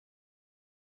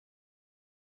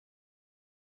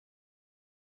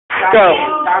Go.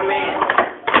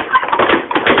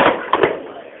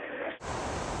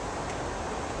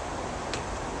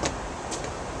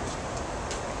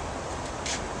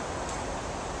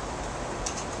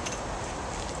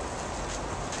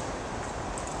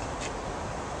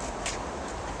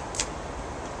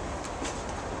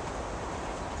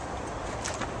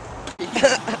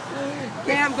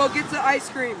 Cam, go get the ice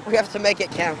cream. We have to make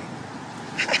it count.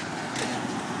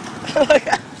 Oh my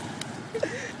God.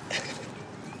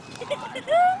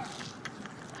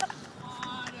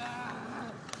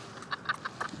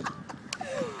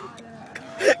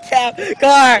 Cam,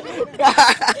 car.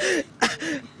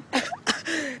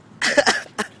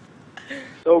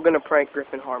 So we're gonna prank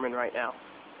Griffin Harmon right now.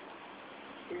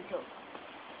 Here he comes.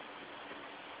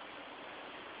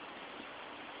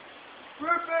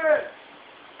 Griffin!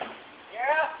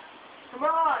 Yeah? Come on,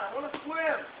 I want to swim.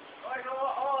 Oh, you know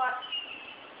what? Hold on.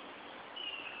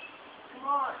 Come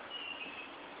on.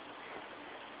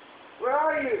 Where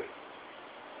are you?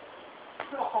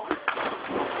 Oh.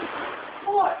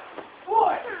 What?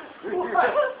 What? What?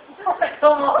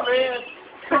 Come on, man.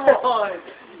 Come on.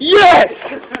 Yes!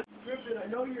 Griffin, I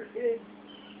know you're in.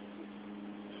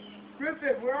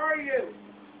 Griffin, where are you?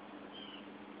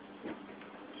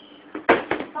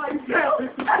 I know.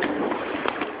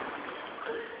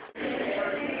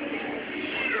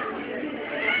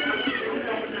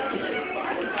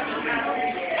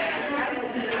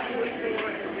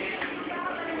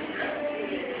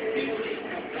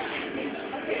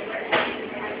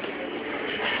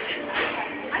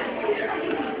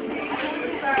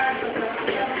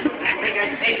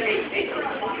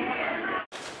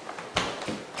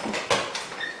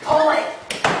 Hold it.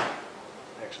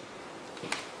 Action.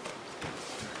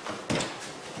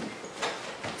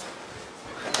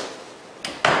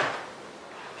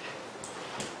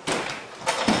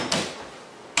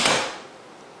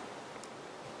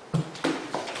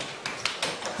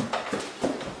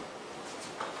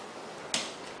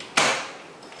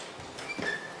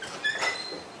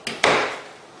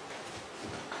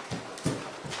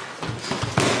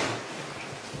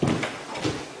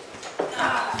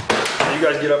 You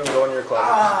guys get up and go in your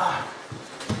closet.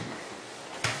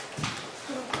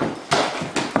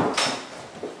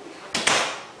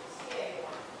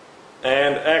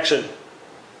 And action.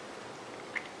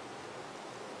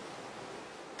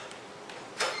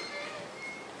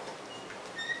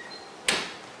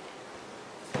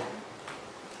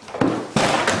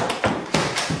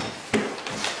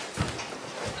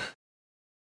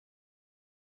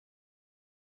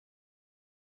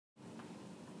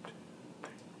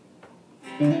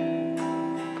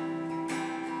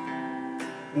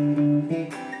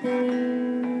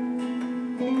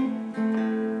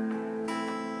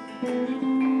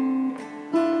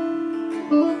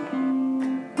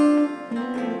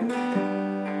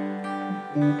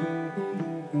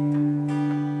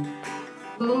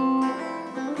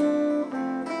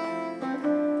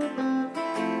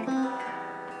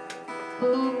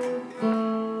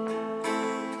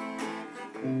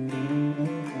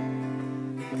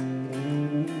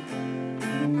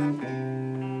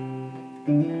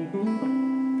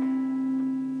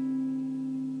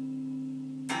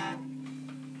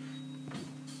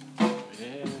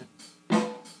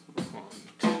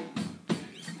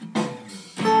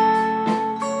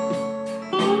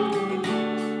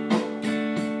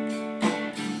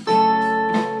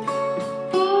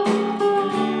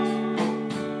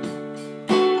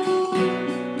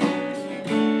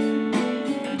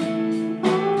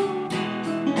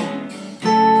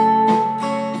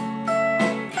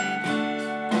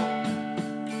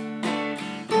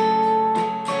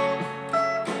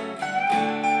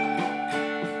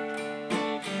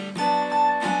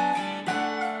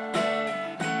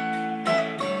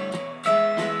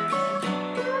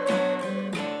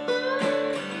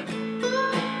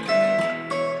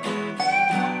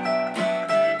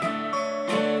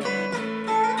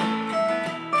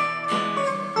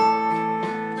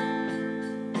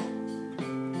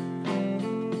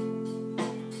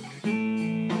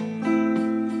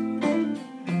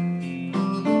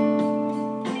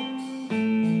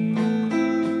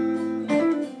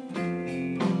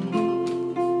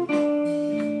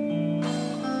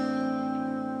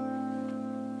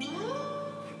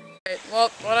 Well,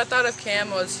 what I thought of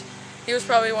Cam was he was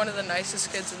probably one of the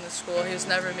nicest kids in the school. He was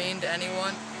never mean to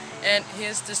anyone, and he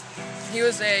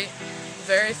was a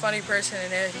very funny person,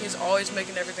 and he's always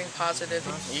making everything positive.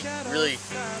 He really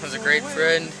was a great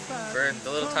friend for the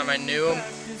little time I knew him,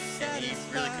 and he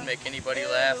really could make anybody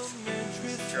laugh.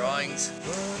 Drawings.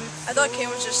 I thought Cam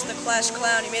was just the class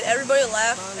clown. He made everybody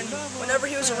laugh, and whenever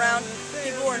he was around,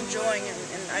 people were enjoying him.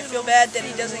 And I feel bad that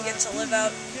he doesn't get to live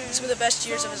out some of the best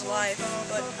years of his life,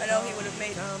 but I know he would have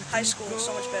made high school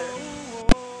so much better.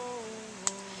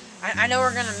 I know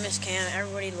we're gonna miss Cam.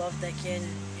 Everybody loved that kid.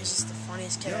 He's just the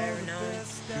funniest kid I've ever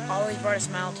known. Always brought a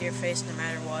smile to your face no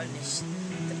matter what. And he's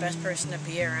the best person to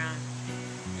be around.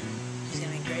 And he's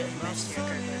gonna be greatly missed here,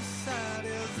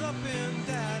 Kirkland.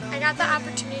 I got the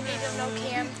opportunity to know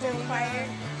Cam through choir,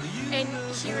 and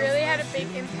he really had a big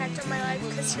impact on my life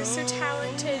because he was so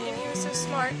talented and he was so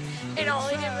smart, and all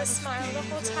he did was smile the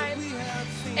whole time.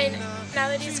 And now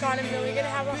that he's gone, I'm really going to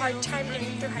have a hard time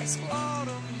getting through high school.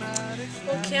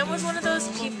 Well, Cam was one of those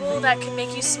people that could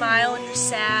make you smile when you're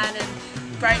sad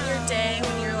and brighten your day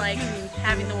when you're like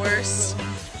having the worst.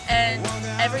 And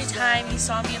every time he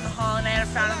saw me in the hall and I had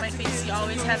a frown on my face, he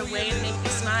always had a way to make me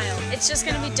smile. It's just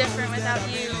going to be different without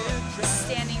you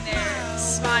standing there,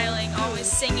 smiling, always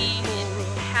singing and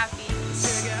happy.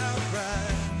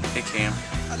 Hey Cam,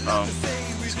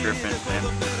 it's Griffin, and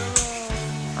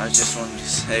I just wanted to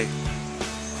say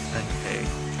that hey,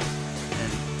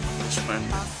 and just wanted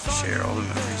to share all the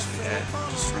memories we had,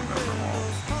 just remember them all.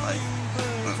 Like,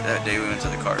 that day we went to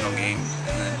the Cardinal game,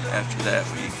 and then after that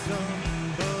we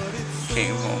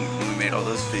came home and we made all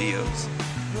those videos,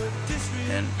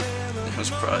 and it was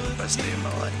probably the best day of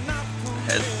my life. The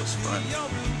head was fun.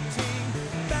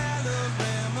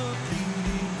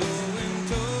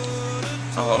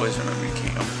 I'll always remember you,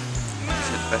 Cam.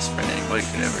 You're the best friend anybody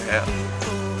could ever have.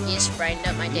 He just brightened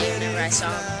up my day whenever I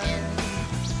saw him,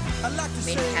 and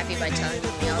made me happy by telling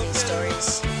me all these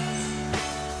stories.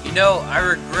 You know, I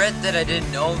regret that I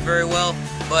didn't know him very well,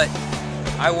 but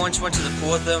I once went to the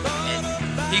pool with him, and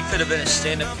he could have been a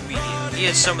stand-up comedian. He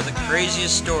had some of the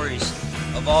craziest stories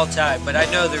of all time, but I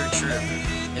know they were true.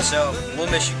 And so,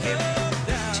 we'll miss you, Cam.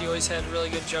 She always had really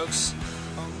good jokes,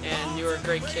 and you were a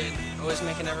great kid, always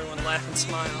making everyone laugh and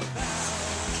smile.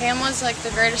 Cam was like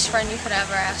the greatest friend you could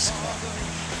ever ask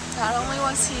for. Not only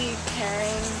was he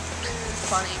caring,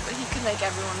 funny, but he could make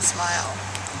everyone smile.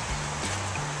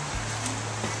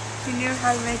 He knew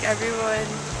how to make everyone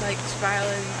like smile,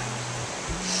 and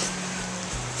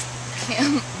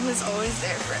Cam was always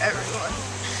there for everyone,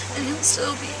 and he'll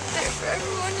still be there for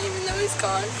everyone even though he's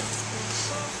gone.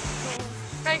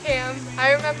 Hi Cam,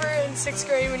 I remember in 6th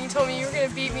grade when you told me you were going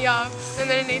to beat me up, and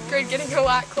then in 8th grade getting a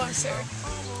lot closer.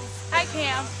 Hi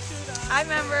Cam, I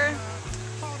remember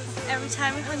every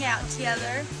time we hung out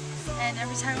together and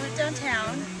every time we went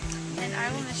downtown, and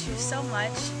I will miss you so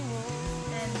much,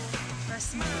 and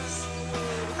rest in peace.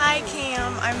 Hi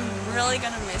Cam, I'm really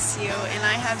going to miss you, and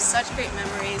I have such great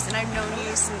memories, and I've known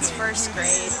you since 1st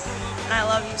grade, and I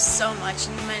love you so much,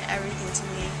 and you meant everything to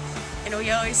me. And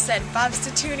we always said, Bob's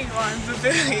the tuning one,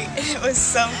 babooey, and it was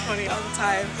so funny all the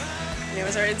time, and it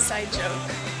was our inside joke.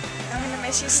 I'm going to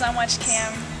miss you so much,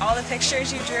 Cam. All the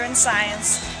pictures you drew in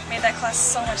science made that class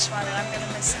so much fun, and I'm going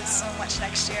to miss it so much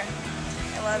next year.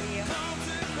 I love you.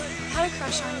 I had a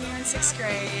crush on you in 6th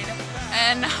grade,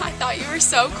 and I thought you were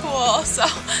so cool, so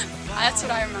that's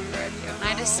what I remember of you, and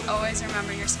I just always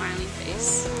remember your smiling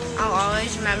face. I'll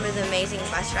always remember the amazing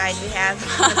bus ride we have.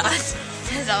 The bus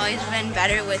has always been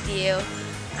better with you.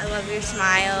 I love your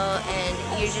smile,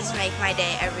 and you just make my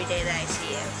day every day that I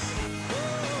see you.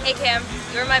 Hey Cam,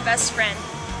 you're my best friend.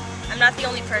 I'm not the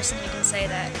only person who can say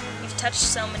that. You've touched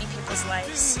so many people's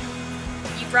lives.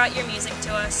 You brought your music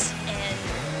to us, and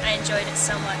I enjoyed it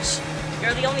so much.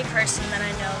 You're the only person that I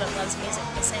know that loves music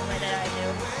the same way that I do.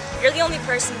 You're the only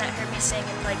person that heard me sing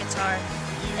and play guitar,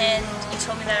 and you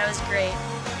told me that I was great.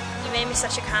 You made me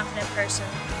such a confident person.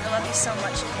 I love you so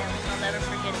much, Cam. I'll never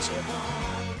forget you.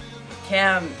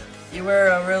 Cam, you were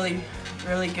a really,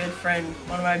 really good friend,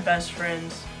 one of my best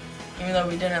friends. Even though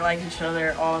we didn't like each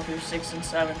other all through 6th and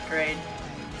 7th grade,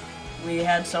 we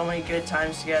had so many good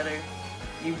times together.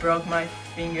 You broke my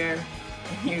finger,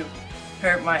 and you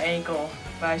hurt my ankle,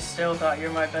 but I still thought you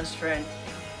were my best friend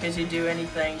because you do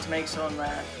anything to make someone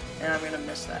laugh, and I'm going to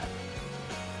miss that.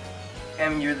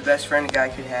 Cam, you're the best friend a guy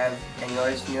could have, and you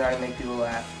always knew how to make people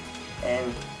laugh.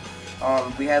 And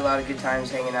we had a lot of good times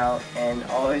hanging out, and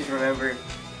I'll always remember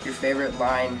your favorite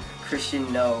line,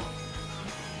 Christian, no.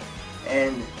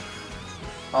 And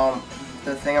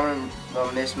the thing I'm going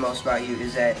to miss most about you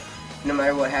is that no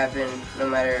matter what happened, no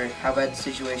matter how bad the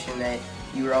situation, that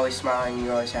you were always smiling, you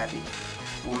were always happy.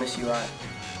 We'll miss you a lot.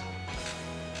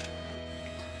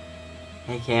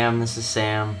 Hey Cam, this is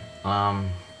Sam.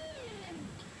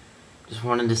 Just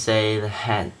wanted to say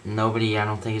that nobody, I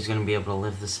don't think, is going to be able to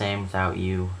live the same without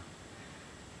you.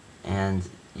 And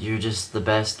you're just the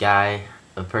best guy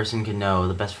a person could know,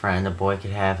 the best friend a boy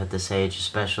could have at this age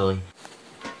especially.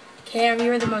 Cam, you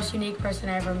were the most unique person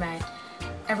I ever met.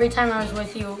 Every time I was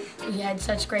with you, we had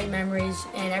such great memories,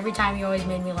 and every time you always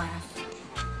made me laugh.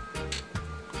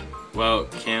 Well,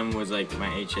 Cam was like my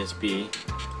HSB,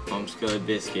 homeschooled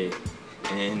biscuit,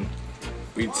 and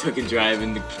we took a drive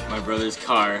in my brother's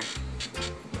car,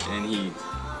 and he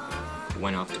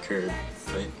went off the curb.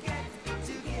 But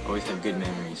always have good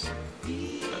memories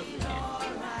of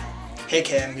Cam. Hey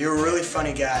Cam, you're a really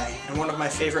funny guy, and one of my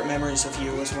favorite memories of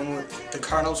you was when the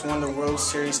Cardinals won the World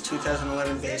Series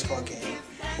 2011 baseball game.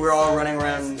 We were all running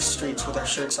around in the streets with our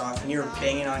shirts off, and you were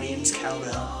banging on Ian's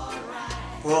cowbell.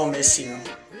 We'll all miss you.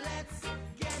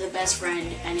 The best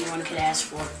friend anyone could ask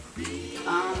for.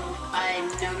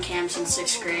 I've known Cam since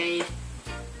 6th grade.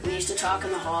 We used to talk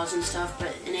in the halls and stuff,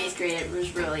 but in 8th grade it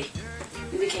was really,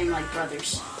 we became like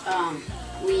brothers.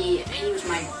 He was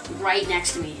right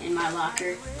next to me in my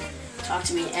locker. Talked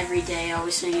to me every day,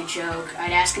 always saying a joke.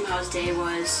 I'd ask him how his day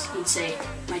was. He'd say,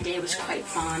 my day was quite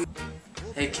fun.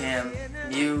 Hey Cam,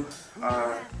 you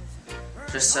are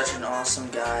just such an awesome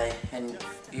guy, and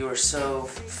you were so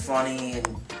funny and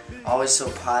always so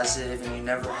positive, and you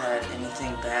never had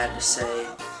anything bad to say,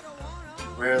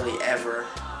 rarely ever.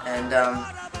 And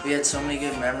we had so many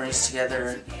good memories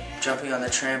together, jumping on the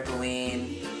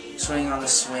trampoline, swinging on the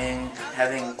swing,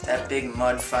 having that big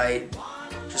mud fight,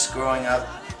 just growing up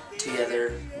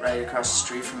together right across the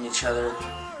street from each other.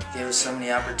 Gave us so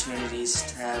many opportunities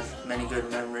to have many good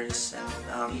memories, and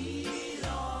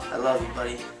I love you,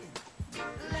 buddy.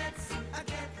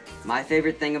 My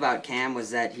favorite thing about Cam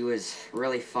was that he was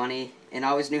really funny and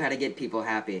always knew how to get people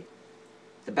happy.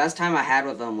 The best time I had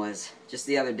with him was just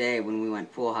the other day when we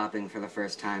went pool hopping for the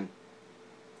first time.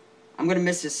 I'm gonna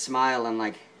miss his smile and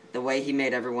like the way he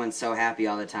made everyone so happy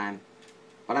all the time,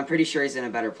 but I'm pretty sure he's in a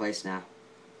better place now.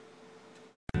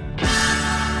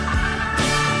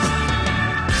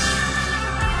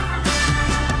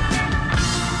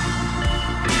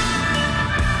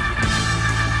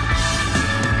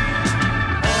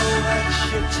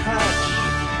 Touch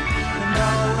and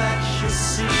all that you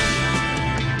see,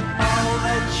 all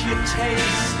that you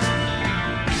taste,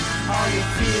 all you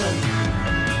feel,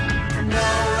 and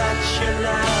all that you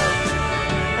love,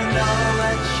 and all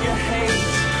that you hate,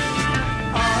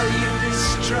 all you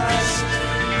distrust,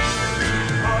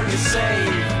 all you say.